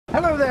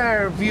Hello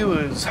there,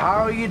 viewers. How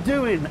are you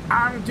doing?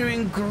 I'm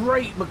doing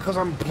great because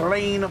I'm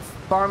playing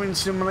Farming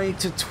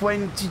Simulator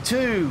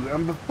 22.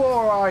 And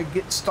before I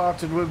get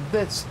started with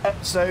this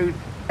episode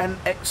and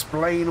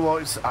explain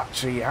what's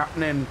actually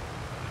happening,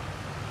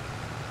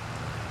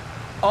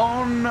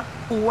 on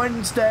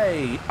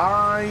Wednesday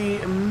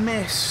I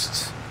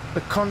missed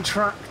the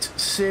contract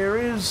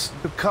series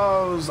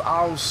because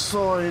I was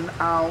sorting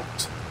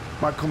out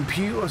my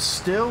computer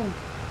still,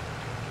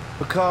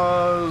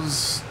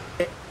 because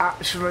it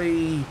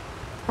actually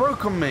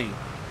broke on me.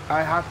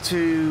 I had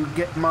to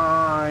get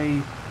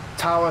my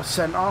tower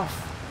sent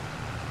off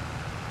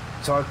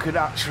so I could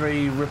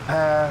actually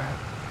repair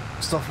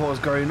stuff what was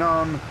going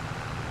on,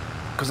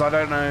 because I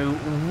don't know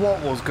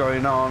what was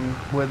going on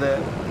with it.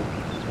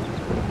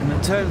 And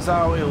it turns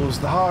out it was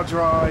the hard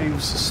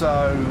drives,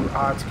 so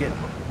I had to get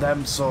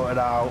them sorted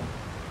out.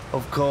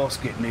 Of course,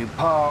 get new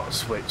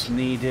parts which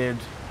needed.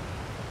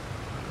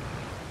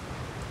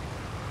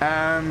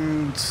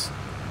 And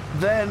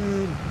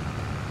then,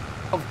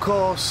 of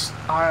course,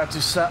 I had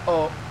to set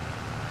up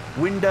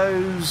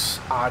Windows,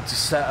 I had to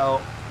set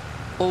up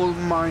all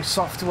my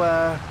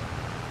software,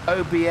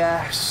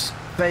 OBS,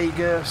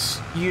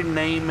 Vegas, you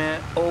name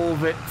it, all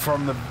of it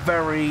from the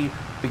very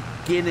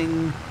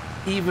beginning.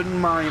 Even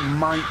my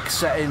mic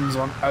settings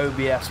on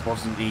OBS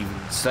wasn't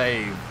even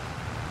saved,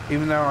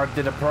 even though I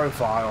did a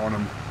profile on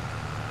them.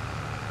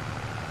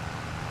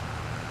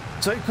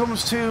 So it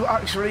comes to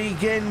actually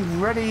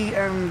getting ready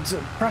and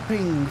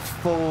prepping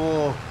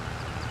for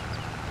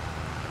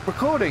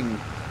recording.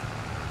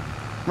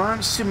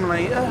 Ranch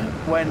Simulator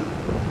went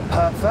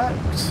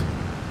perfect.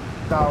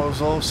 That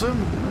was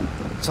awesome.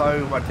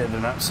 So I did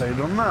an episode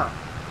on that.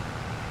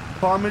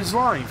 Farmer's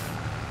Life.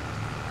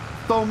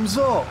 Thumbs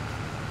up.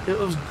 It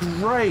was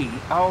great.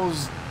 I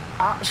was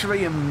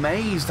actually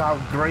amazed how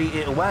great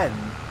it went,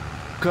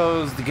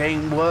 because the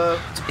game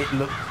worked, it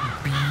looked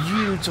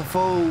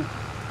beautiful.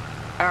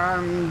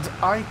 And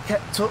I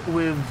kept up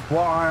with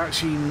what I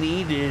actually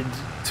needed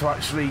to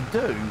actually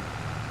do.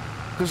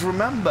 Because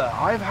remember,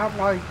 I've had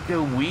like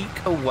a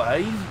week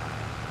away,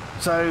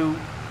 so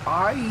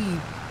I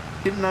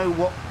didn't know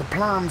what the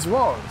plans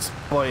was,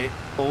 but it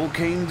all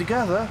came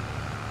together.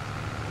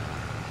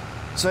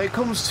 So it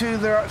comes to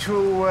the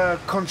actual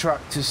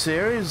contractor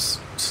series.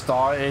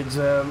 Started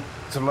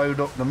to load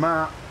up the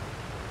map.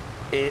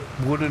 It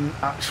wouldn't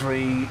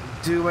actually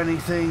do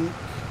anything.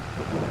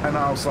 And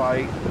I was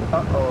like,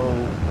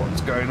 uh-oh, what's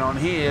going on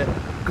here?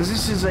 Because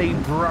this is a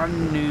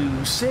brand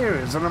new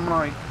series, and I'm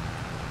like,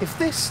 if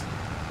this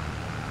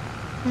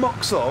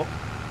mucks up,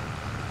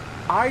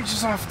 I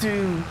just have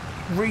to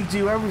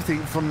redo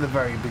everything from the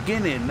very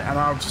beginning, and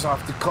I'll just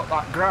have to cut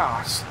that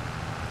grass.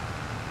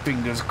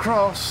 Fingers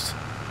crossed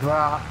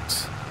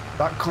that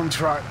that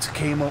contract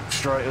came up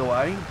straight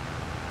away.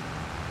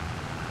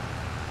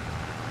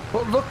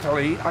 But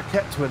luckily, I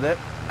kept with it,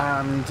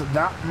 and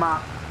that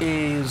map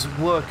is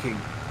working.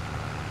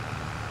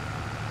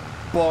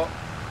 But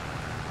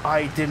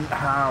I didn't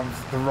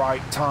have the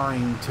right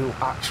time to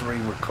actually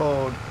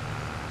record,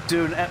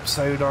 do an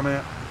episode on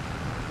it,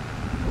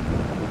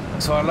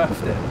 so I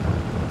left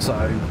it. So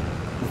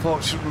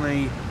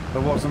unfortunately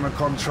there wasn't a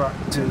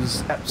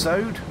contractor's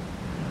episode.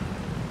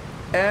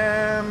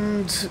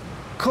 And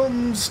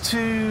comes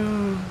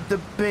to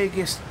the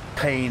biggest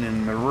pain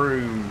in the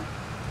room.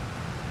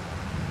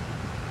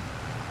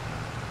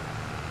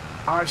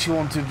 I actually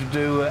wanted to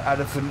do an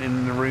elephant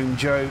in the room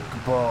joke,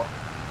 but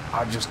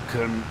I just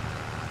couldn't.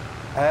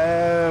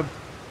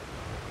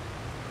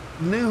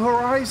 New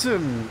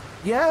Horizon,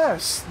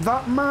 yes,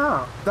 that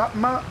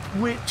map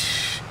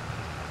which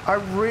I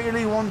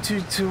really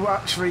wanted to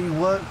actually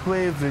work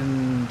with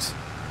and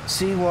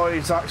see what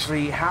is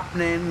actually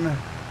happening.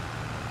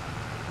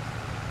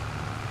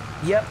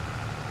 Yep,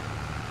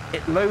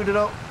 it loaded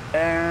up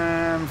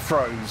and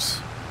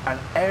froze, and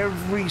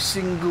every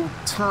single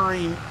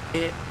time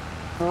it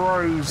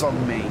froze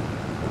on me.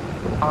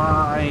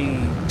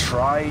 I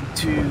tried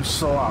to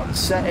sort out the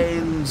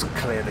settings,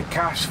 clear the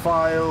cache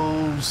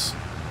files,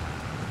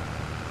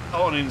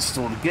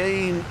 uninstall the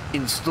game,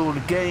 install the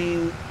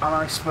game, and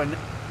I spent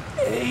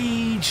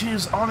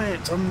ages on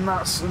it, and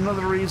that's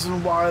another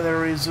reason why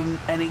there isn't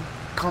any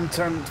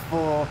content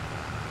for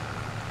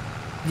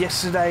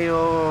yesterday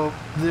or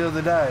the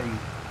other day.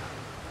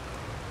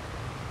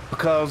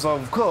 Because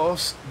of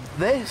course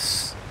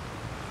this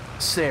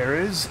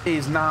series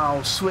is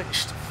now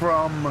switched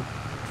from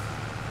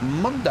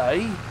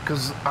Monday,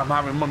 because I'm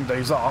having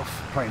Mondays off,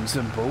 plain and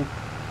simple,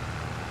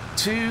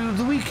 to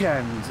the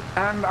weekend,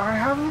 and I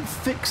haven't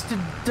fixed a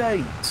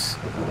date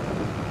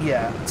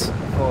yet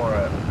for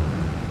it.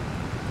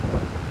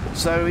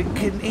 So it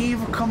can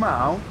either come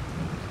out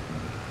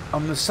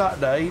on the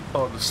Saturday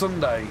or the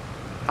Sunday.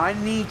 I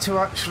need to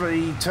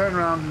actually turn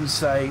around and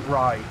say,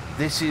 right,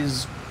 this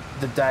is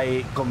the day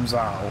it comes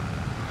out.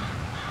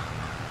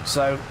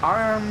 So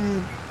I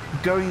am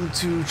going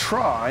to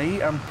try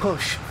and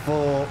push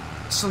for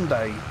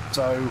Sunday.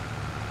 So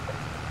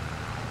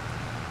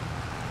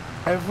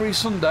every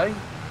Sunday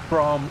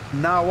from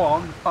now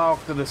on,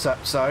 after this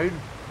episode,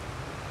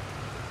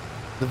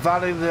 the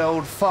Valley of the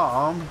Old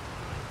Farm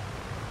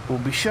will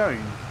be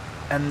shown,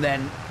 and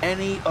then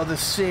any other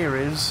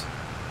series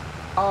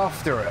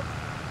after it,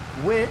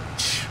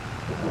 which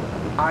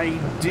I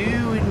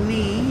do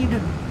need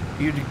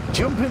you to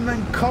jump in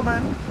the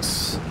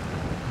comments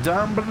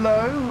down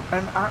below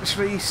and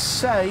actually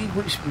say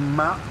which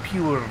map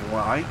you would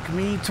like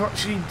me to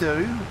actually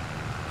do,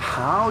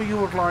 how you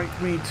would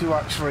like me to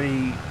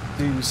actually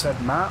do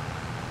said map,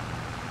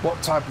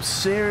 what type of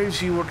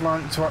series you would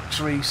like to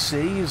actually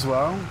see as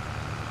well.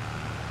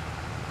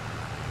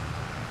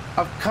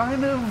 I've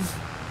kind of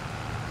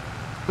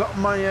got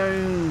my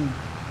own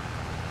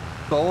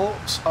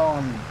thoughts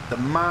on the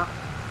map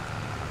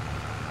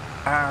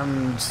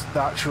and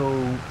the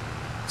actual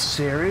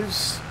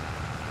series,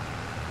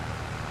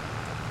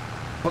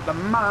 but the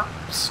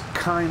map's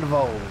kind of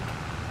old,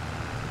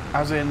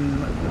 as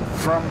in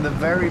from the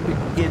very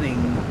beginning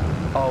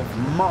of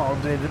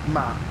modded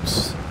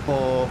maps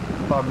for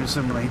Farming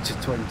Simulator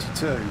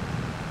 22.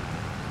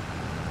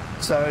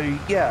 So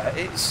yeah,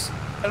 it's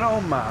an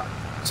old map,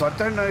 so I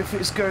don't know if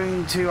it's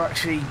going to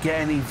actually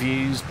get any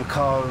views,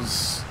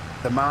 because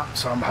the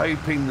maps, I'm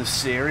hoping the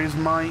series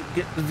might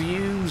get the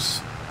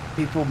views.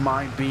 People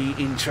might be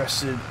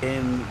interested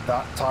in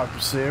that type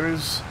of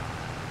series.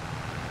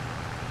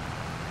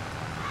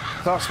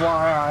 That's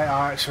why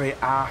I actually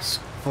ask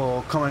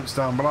for comments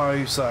down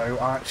below, so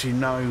I actually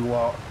know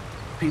what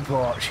people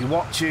are actually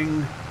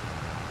watching.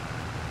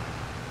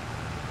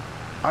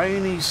 I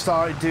only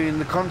started doing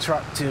the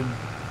contracted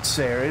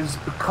series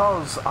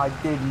because I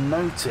did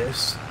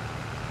notice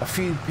a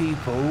few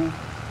people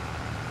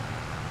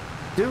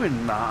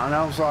doing that, and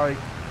I was like,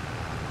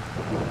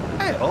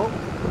 hey up,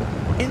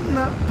 isn't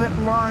that a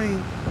bit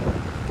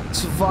like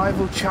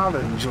survival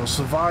challenge or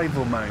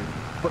survival mode?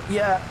 But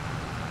yeah,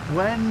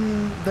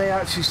 when they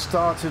actually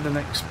started and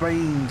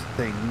explained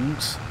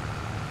things,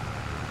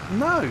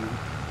 no,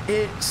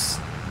 it's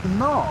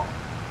not.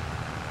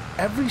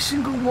 Every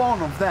single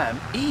one of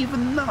them,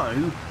 even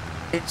though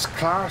it's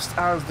classed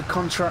as the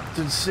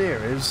contracted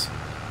series,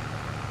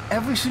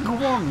 every single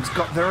one's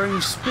got their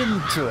own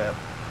spin to it.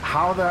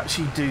 How they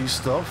actually do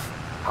stuff,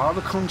 how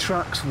the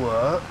contracts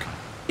work,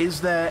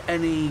 is there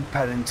any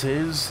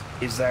penalties,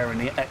 is there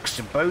any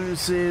extra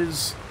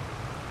bonuses,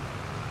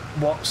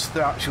 what's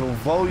the actual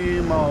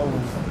volume of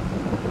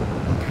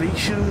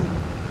completion.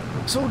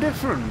 It's all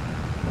different,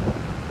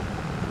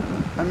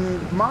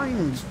 and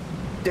mine's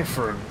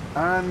different,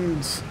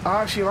 and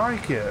I actually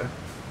like it.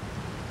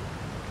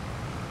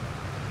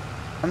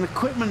 And the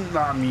equipment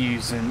that I'm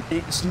using,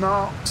 it's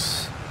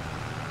not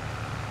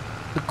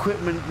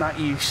equipment that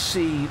you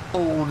see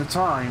all the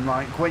time,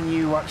 like when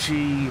you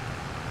actually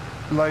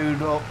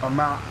load up a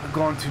map,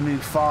 go onto a new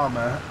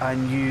farmer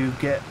and you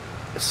get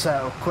a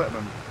set of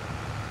equipment.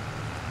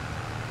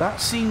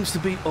 That seems to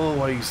be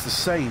always the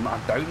same. I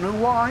don't know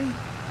why.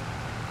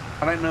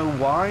 I don't know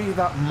why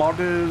that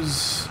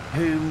modders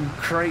who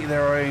create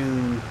their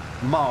own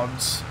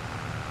mods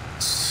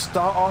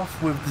start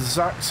off with the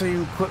exact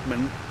same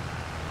equipment,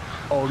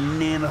 or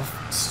near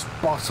enough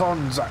spot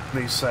on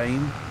exactly the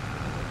same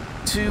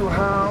to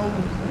how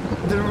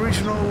the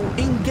original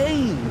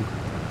in-game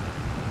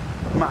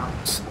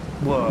maps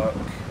work.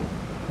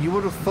 You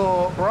would have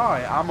thought,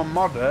 right, I'm a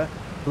modder,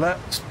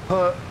 let's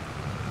put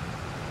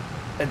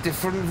a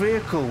different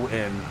vehicle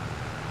in.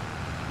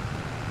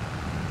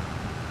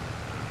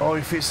 Or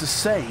if it's the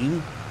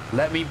same,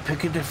 let me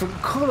pick a different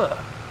colour.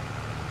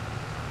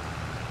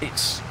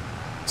 It's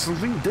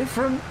something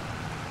different,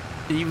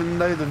 even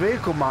though the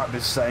vehicle might be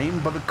the same,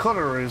 but the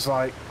colour is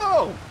like,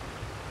 oh,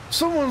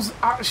 someone's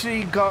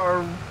actually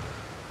got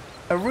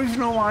a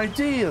original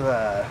idea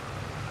there,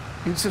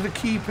 instead of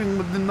keeping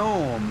with the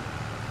norm.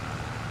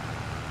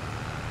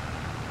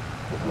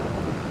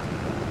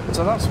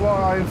 So that's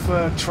why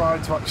I've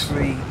tried to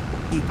actually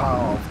keep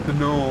out of the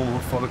norm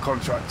for the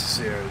contractor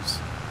series.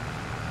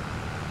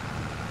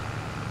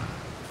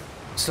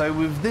 So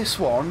with this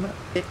one,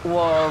 it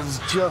was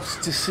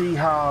just to see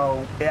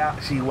how it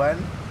actually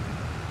went,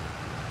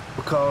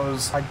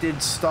 because I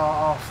did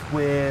start off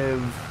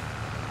with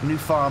new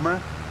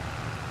farmer,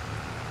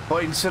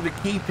 but instead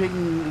of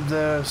keeping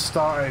the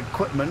starter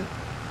equipment,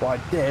 what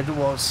I did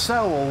was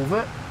sell all of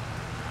it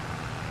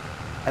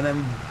and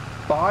then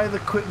buy the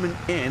equipment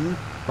in,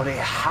 but it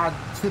had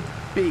to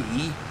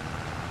be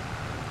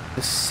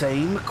the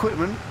same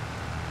equipment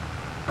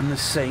and the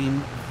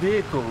same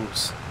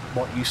vehicles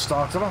what you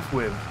started off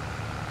with,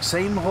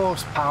 same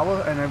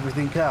horsepower and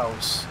everything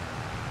else.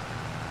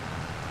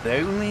 The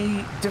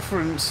only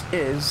difference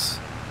is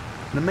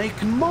the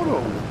make and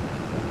model,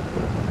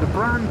 the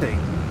branding.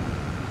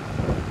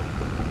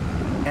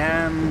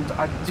 And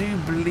I do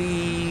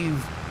believe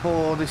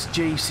for this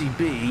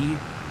JCB,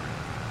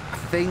 I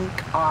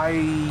think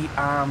I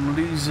am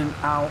losing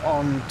out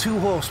on 2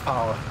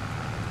 horsepower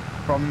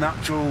from the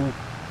actual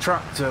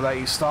tractor that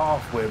you start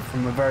off with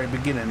from the very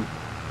beginning.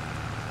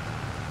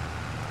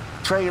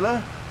 Trailer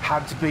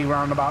had to be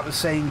around about the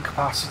same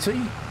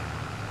capacity.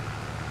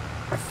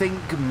 I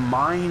think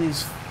mine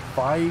is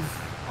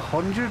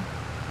 500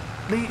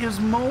 litres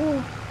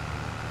more.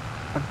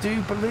 I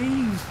do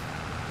believe.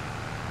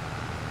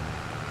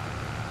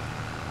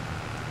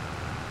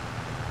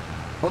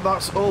 But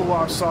that's all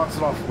I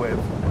started off with.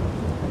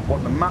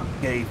 What the map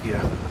gave you.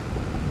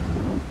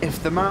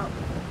 If the map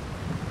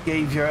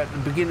gave you at the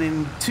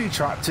beginning 2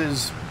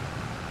 tractors,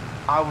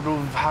 I would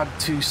have had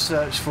to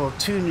search for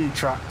 2 new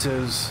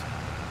tractors,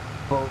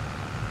 but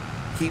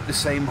keep the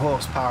same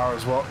horsepower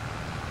as what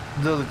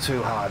the other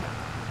 2 had.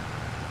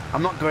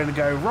 I'm not going to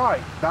go,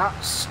 right,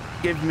 that's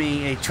give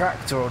me a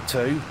tractor or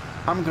 2.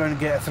 I'm going to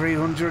get a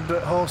 300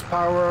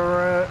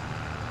 horsepower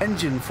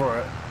engine for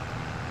it.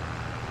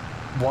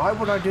 Why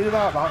would I do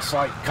that? That's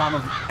like kind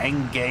of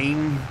end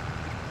game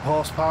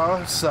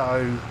horsepower,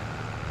 so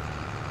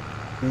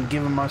I'm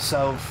giving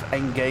myself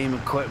end game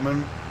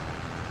equipment.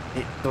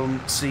 It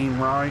doesn't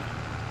seem right.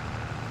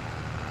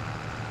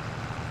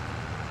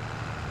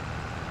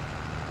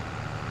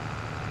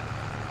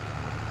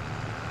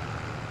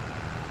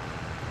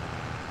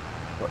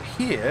 But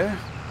here,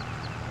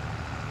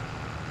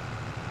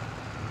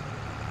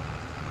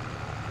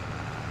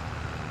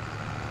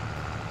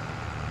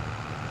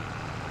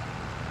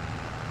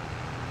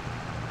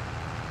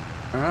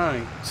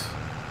 right,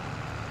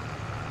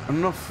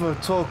 enough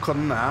talk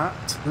on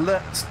that.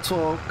 Let's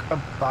talk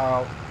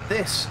about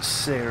this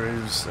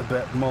series a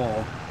bit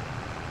more.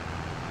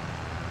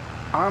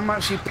 I'm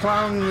actually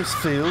ploughing this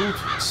field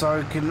so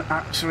I can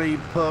actually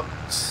put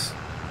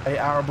a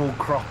arable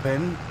crop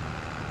in,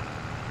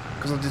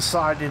 because I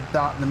decided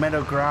that the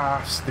meadow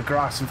grass, the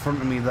grass in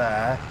front of me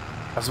there,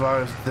 as well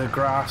as the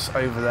grass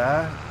over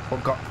there,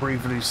 what got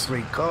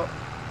previously cut,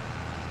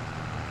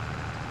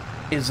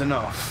 is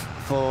enough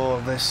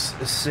for this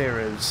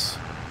series.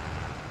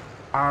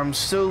 I'm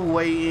still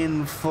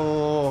waiting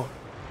for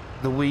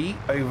the wheat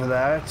over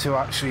there to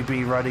actually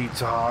be ready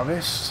to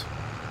harvest.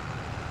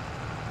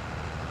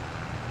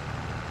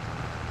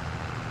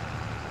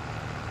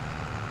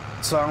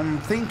 So I'm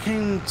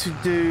thinking to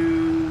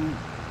do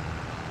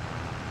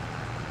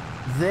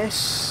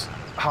this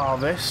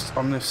harvest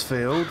on this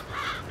field,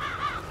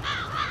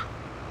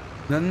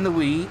 then the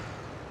wheat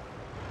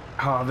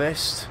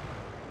harvest,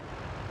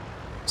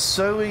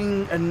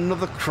 sowing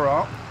another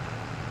crop,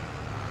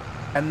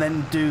 and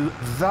then do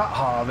that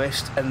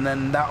harvest, and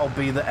then that'll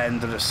be the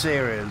end of the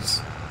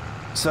series.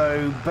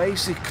 So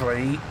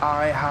basically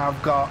I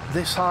have got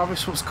this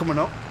harvest what's coming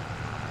up,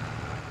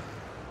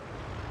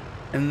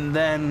 and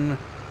then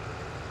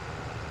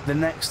the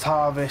next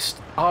harvest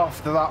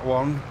after that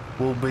one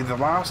will be the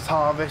last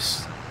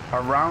harvest. I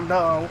round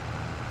out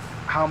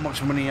how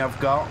much money I've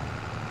got,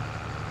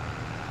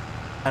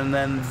 and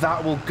then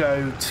that will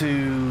go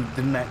to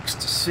the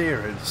next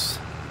series.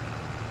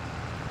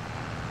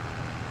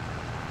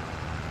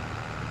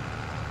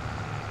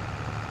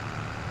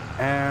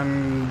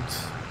 And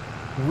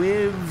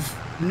with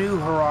New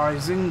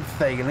Horizon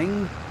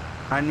failing,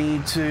 I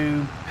need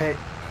to pick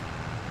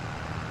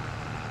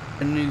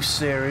a new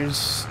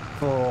series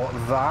for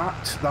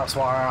that. That's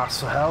why I asked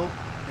for help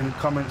in the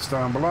comments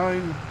down below.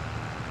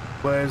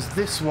 Whereas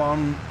this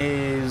one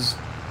is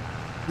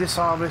this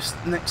harvest,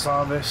 next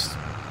harvest,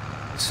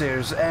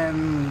 series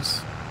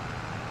ends,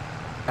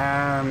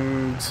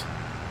 and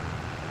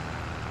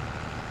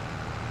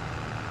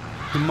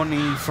the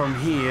money from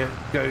here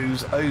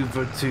goes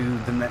over to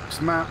the next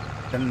map,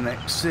 the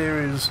next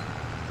series,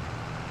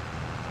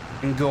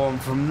 and go on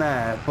from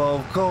there. But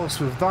of course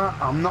with that,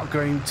 I'm not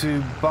going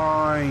to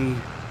buy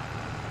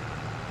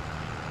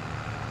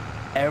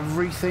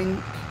everything,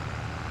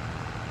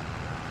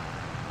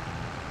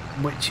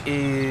 which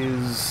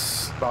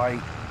is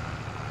like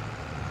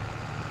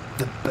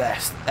the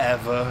best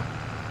ever.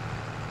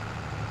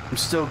 I'm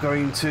still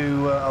going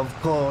to of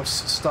course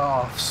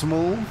start off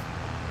small,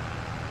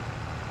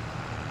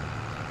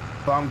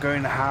 but I'm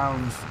going to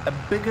have a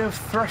bigger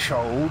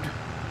threshold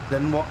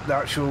than what the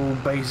actual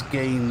base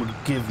game would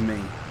give me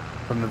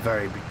from the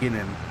very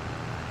beginning.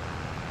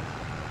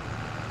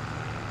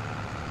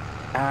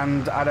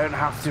 And I don't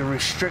have to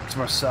restrict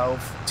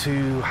myself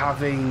to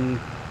having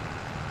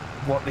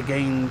what the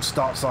game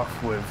starts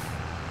off with.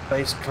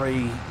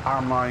 Basically,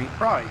 I'm like,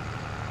 right,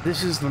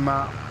 this is the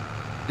map,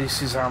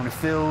 this is how many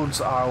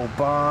fields I'll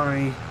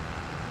buy,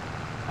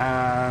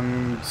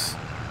 and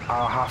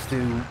I'll have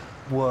to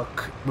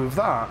work with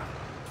that.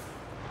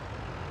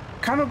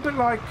 Kind of a bit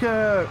like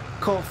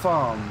Court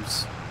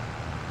Farms.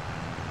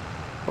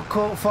 But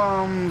Court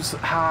Farms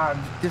had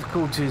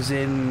difficulties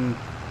in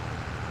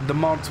the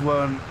mods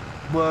weren't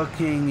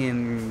working,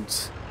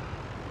 and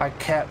I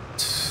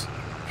kept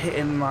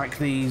hitting like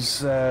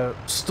these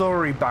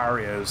story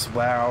barriers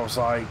where I was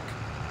like,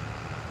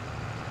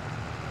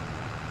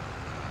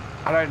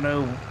 I don't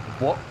know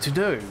what to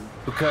do,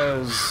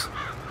 because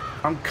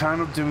I'm kind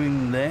of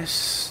doing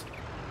this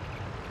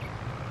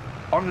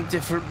on a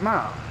different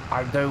map.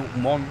 I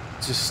don't want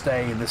to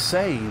stay the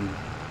same.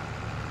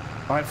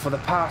 Like for the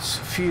past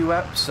few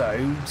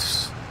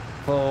episodes,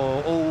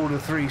 for all the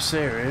 3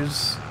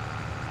 series,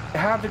 it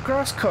had the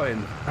grass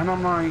cutting, and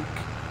I'm like,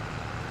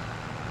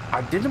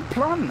 I didn't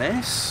plan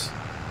this,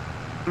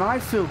 and I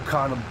feel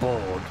kind of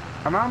bored.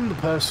 And I'm the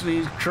person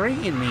who's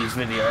creating these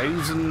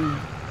videos and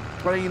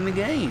playing the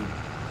game.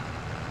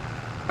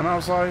 And I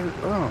was like,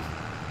 oh,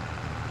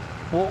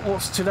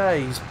 what's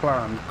today's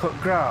plan? Cut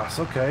grass,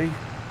 okay.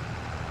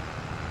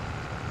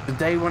 The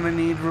day when I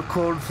need to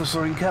record for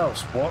something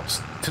else.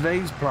 What's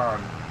today's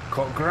plan?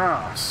 Cut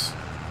grass.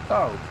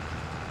 Oh.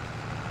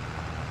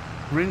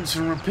 Rinse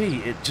and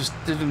repeat. It just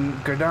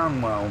didn't go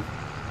down well.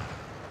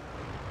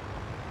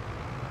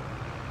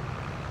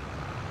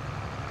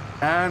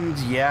 And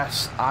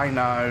yes, I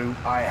know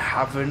I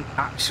haven't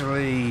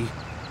actually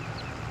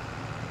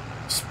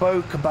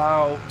spoke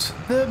about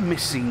the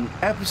missing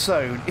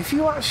episode. If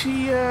you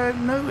actually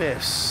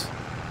notice,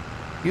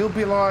 you'll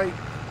be like,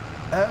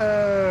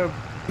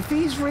 if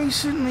he's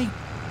recently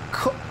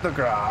cut the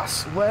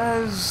grass,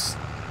 where's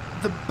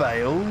the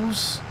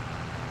bales?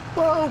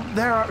 Well,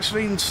 they're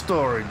actually in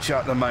storage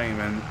at the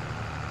moment.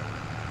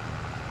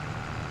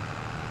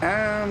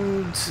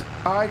 And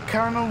I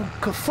kind of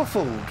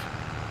kerfuffled.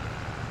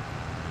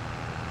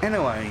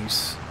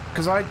 Anyways,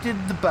 because I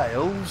did the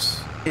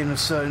bales in a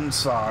certain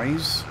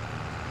size.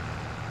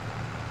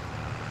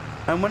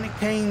 And when it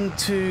came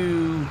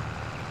to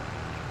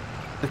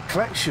the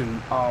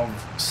collection of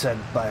said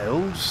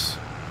bales,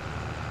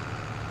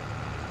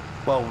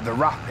 well, the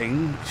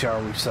wrapping,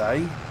 shall we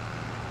say,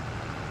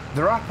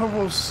 the wrapper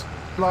was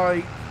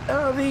like,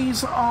 oh,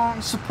 these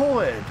aren't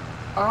supported.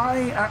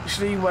 I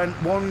actually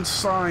went one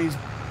size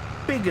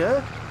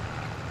bigger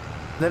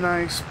than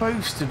I was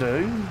supposed to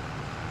do,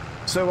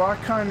 so I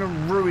kind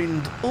of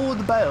ruined all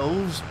the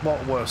bales,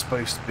 what were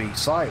supposed to be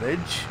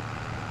silage,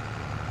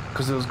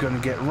 because it was going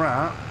to get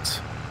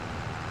wrapped,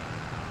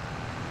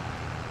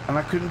 and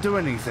I couldn't do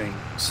anything.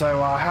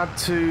 So I had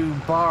to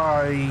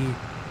buy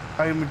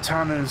Omer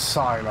Tanner's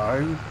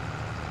silo,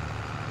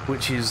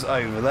 which is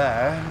over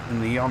there in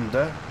the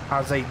yonder,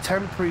 as a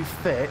temporary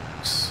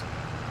fix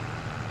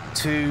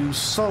to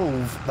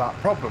solve that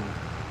problem.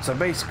 So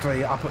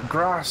basically I put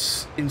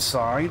grass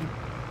inside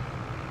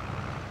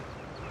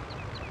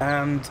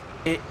and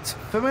it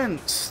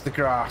ferments the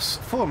grass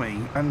for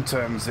me and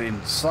turns it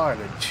into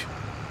silage.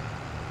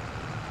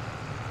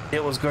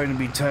 It was going to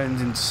be turned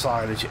into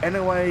silage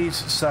anyways,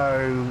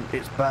 so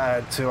it's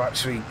better to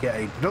actually get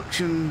a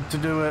production to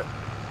do it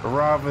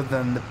rather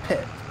than the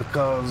pit,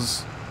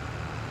 because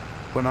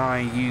when I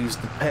used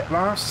the pit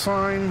last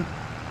time,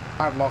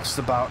 I lost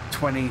about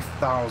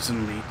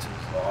 20,000 litres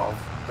of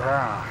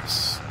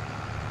grass,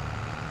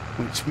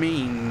 which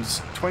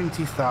means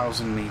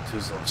 20,000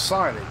 litres of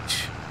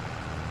silage,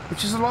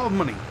 which is a lot of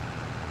money.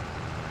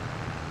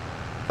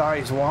 That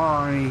is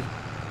why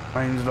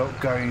I ended up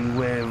going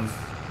with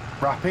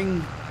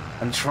wrapping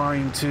and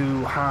trying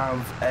to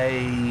have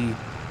a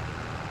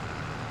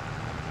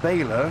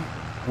baler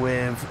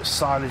with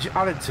silage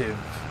additive.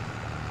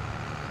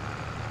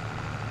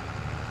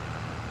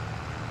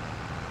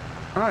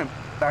 Alright,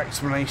 that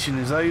explanation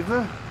is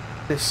over.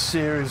 This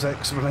series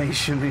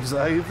explanation is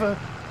over.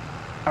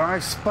 And I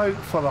spoke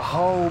for the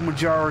whole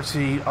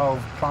majority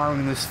of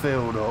ploughing this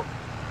field up.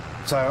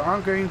 So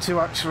I'm going to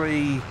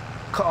actually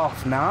cut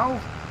off now,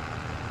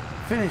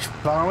 finish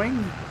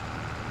ploughing,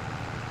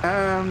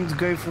 and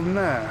go from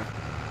there.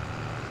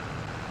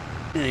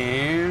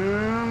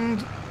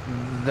 And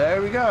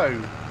there we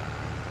go.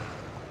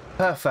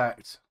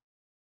 Perfect.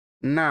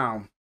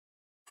 Now,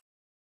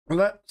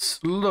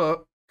 let's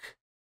look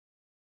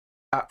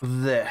at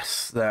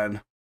this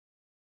then.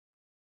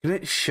 Can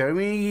it show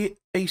me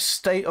a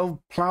state of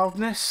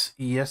plougedness?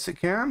 Yes, it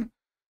can.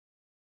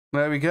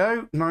 There we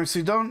go.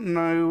 Nicely done.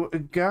 No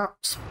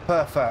gaps.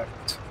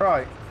 Perfect.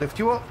 Right, lift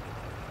you up.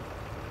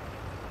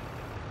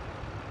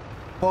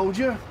 Hold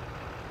you.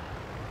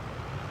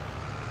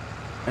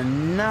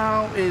 And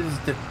now is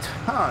the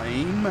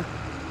time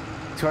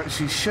to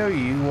actually show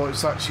you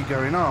what's actually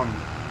going on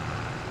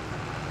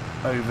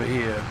over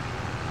here.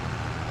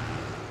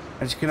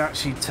 As you can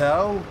actually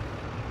tell,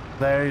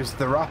 there's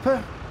the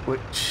wrapper,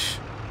 which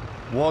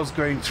was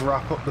going to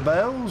wrap up the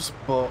bales,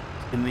 but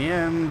in the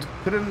end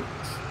couldn't.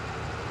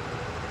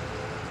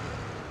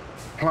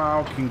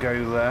 Plow can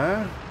go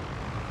there.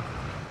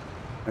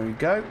 There we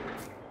go.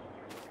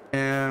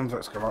 And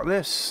let's go like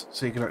this,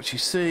 so you can actually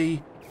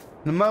see.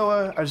 The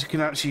mower, as you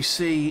can actually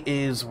see,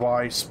 is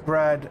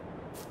widespread.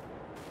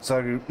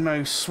 So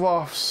no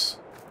swaths.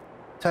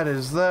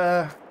 Tedders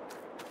there.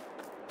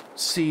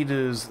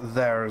 Cedars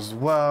there as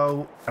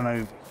well. And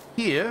over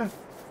here,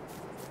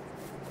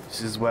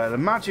 this is where the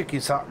magic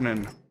is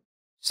happening.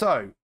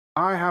 So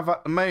I have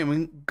at the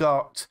moment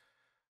got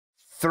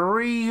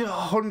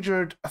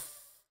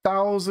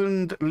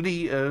 300,000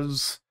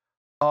 litres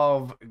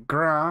of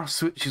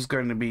grass, which is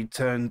going to be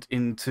turned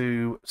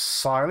into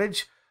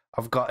silage.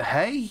 I've got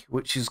hay,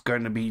 which is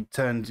going to be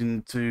turned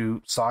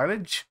into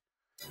silage.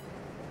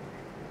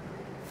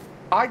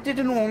 I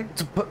didn't want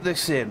to put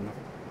this in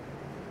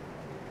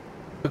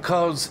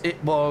because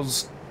it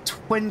was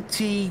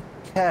 20k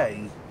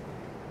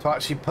to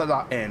actually put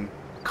that in,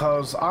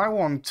 because I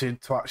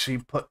wanted to actually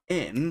put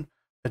in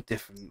a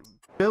different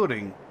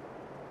building.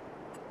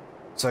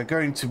 So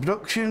going to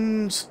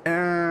productions,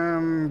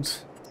 and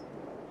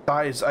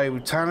that is Omer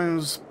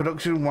Tanner's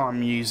production, what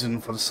I'm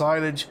using for the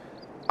silage.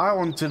 I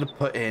wanted to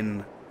put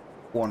in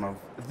one of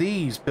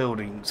these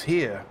buildings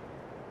here,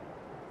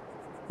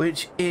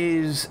 which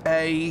is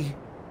a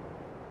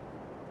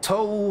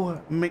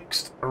toll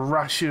mixed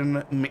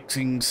ration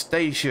mixing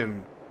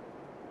station,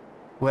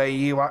 where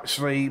you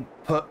actually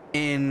put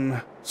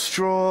in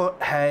straw,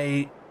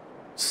 hay,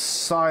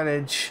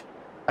 silage.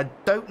 I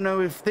don't know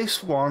if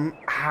this one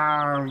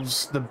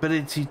has the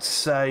ability to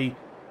say,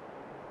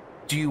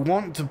 do you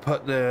want to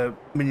put the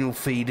mineral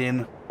feed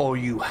in, or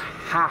you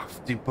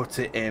have to put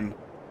it in.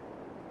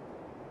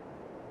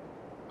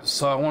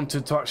 So I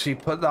wanted to actually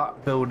put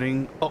that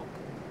building up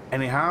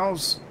anyhow.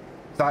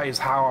 That is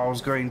how I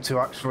was going to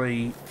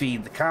actually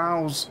feed the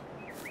cows,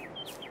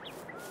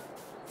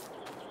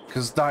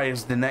 because that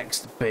is the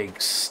next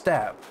big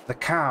step, the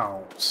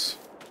cows.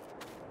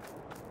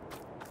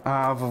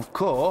 I've of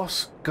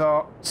course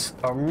got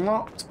a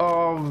lot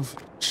of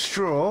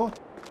straw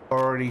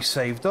already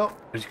saved up,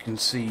 as you can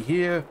see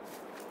here,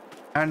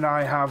 and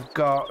I have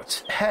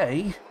got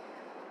hay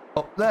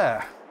up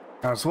there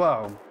as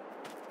well.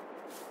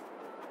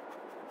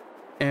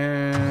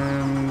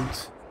 And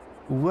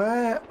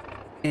where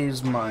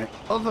is my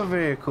other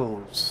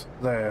vehicles?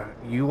 There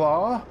you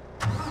are.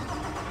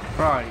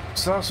 Right,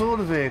 so that's all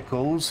the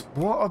vehicles.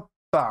 What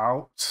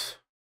about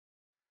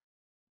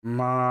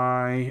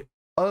my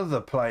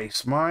other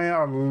place, my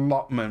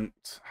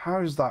allotment?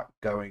 How's that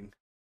going?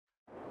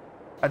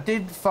 I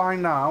did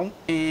find out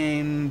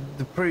in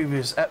the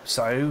previous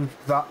episode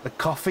that the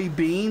coffee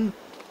bean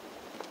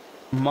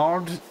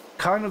mod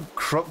kind of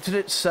corrupted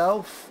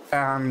itself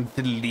and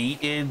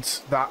deleted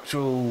the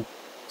actual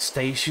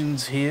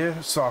stations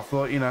here. So I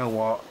thought, you know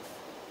what,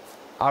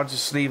 I'll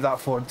just leave that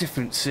for a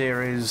different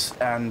series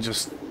and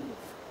just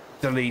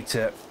delete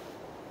it.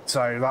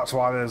 So that's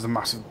why there's a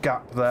massive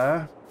gap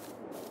there.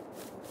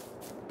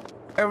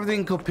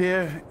 Everything up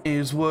here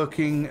is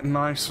working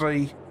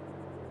nicely.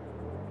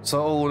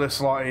 So all this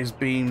lot is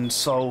being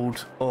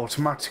sold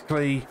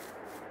automatically.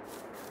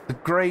 The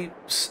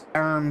grapes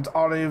and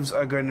olives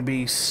are going to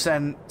be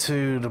sent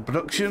to the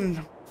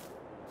production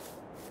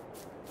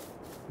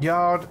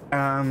yard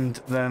and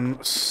then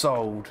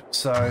sold.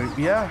 So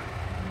yeah,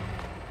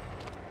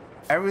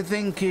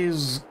 everything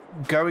is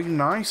going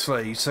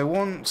nicely. So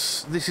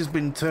once this has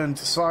been turned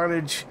to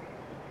silage,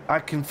 I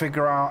can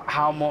figure out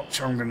how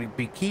much I'm going to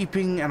be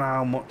keeping and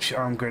how much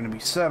I'm going to be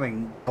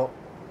selling. But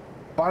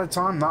by the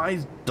time that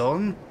is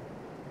done,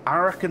 I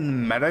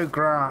reckon meadow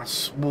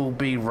grass will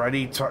be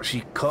ready to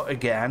actually cut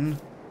again,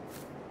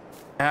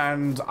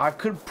 and I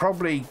could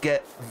probably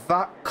get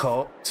that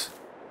cut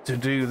to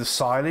do the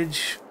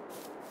silage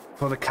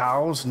for the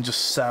cows and just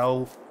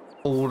sell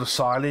all the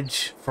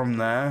silage from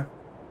there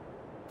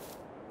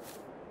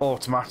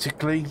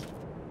automatically.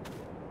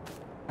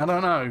 I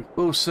don't know,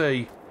 we'll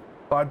see.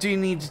 But I do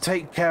need to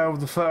take care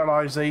of the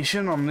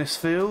fertilization on this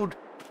field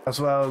as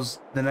well as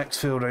the next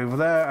field over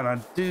there, and I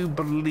do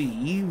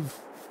believe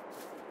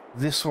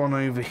this one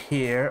over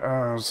here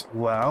as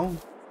well,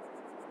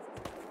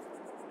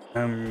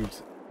 and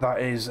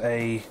that is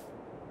a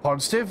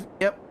positive.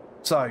 Yep,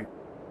 so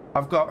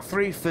I've got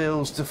 3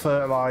 fields to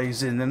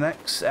fertilize in the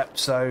next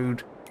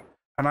episode,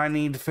 and I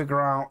need to figure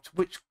out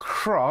which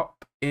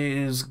crop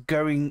is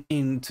going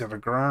into the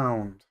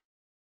ground,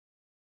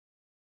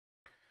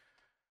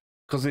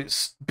 because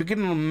it's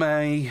beginning of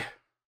May.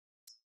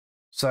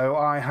 So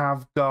I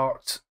have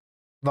got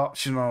the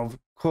option of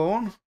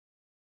corn.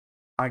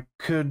 I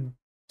could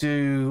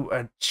do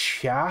a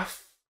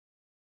chaff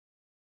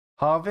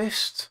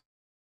harvest,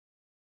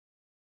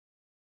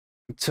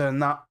 turn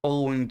that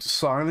all into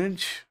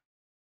silage.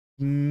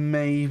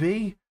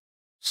 Maybe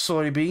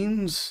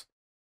soybeans,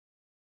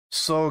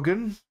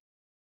 sorghum,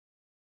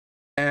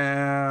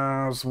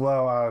 as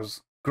well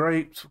as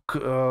grapes,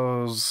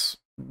 because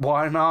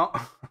why not?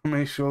 I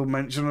may sure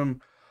mention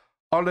them.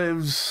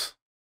 Olives,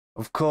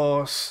 of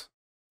course,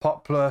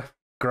 poplar,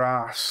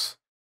 grass,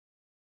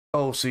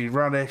 oilseed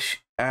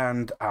radish,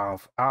 and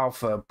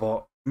alfalfa,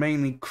 but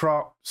mainly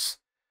crops,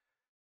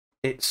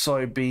 it's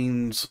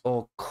soybeans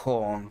or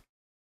corn.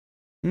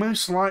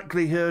 Most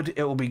likelihood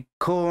it will be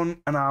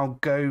corn, and I'll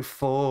go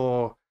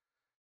for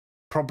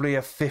probably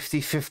a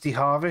 50-50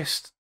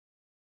 harvest.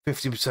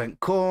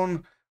 50%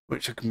 corn,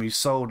 which can be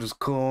sold as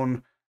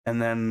corn,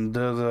 and then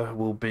the other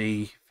will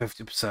be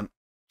 50%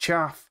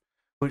 chaff,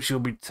 which will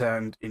be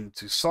turned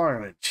into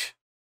silage.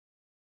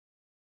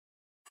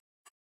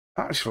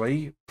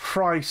 Actually,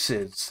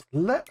 prices.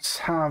 Let's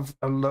have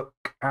a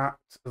look at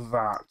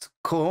that.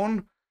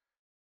 Corn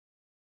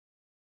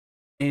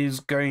is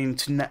going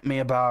to net me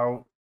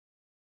about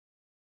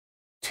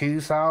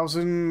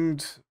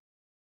 2,000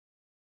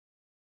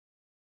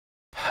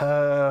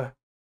 per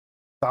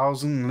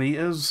 1,000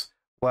 litres,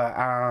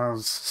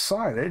 whereas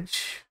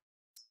silage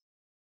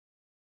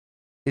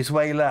is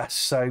way less.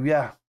 So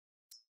yeah,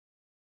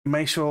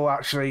 make sure I'll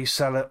actually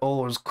sell it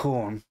all as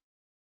corn.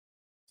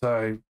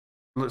 So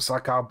looks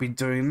like I'll be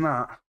doing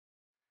that.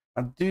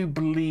 I do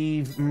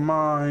believe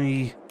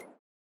my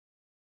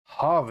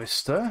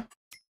harvester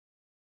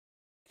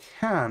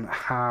can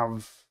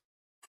have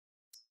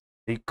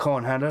a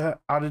corn header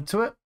added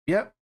to it.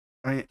 Yep,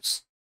 I mean,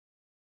 it's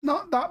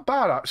not that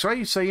bad,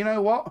 actually. So, you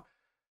know what?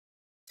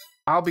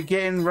 I'll be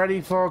getting ready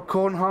for a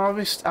corn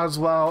harvest as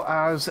well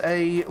as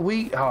a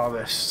wheat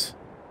harvest.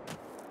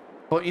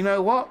 But you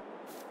know what?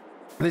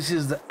 This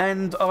is the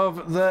end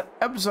of the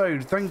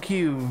episode. Thank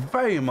you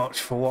very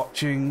much for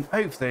watching.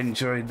 Hope they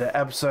enjoyed the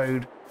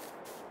episode.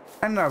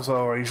 And as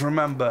always,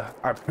 remember,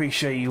 I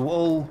appreciate you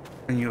all,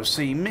 and you'll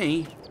see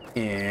me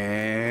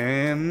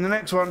in the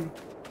next one.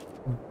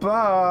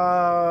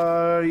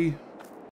 Bye.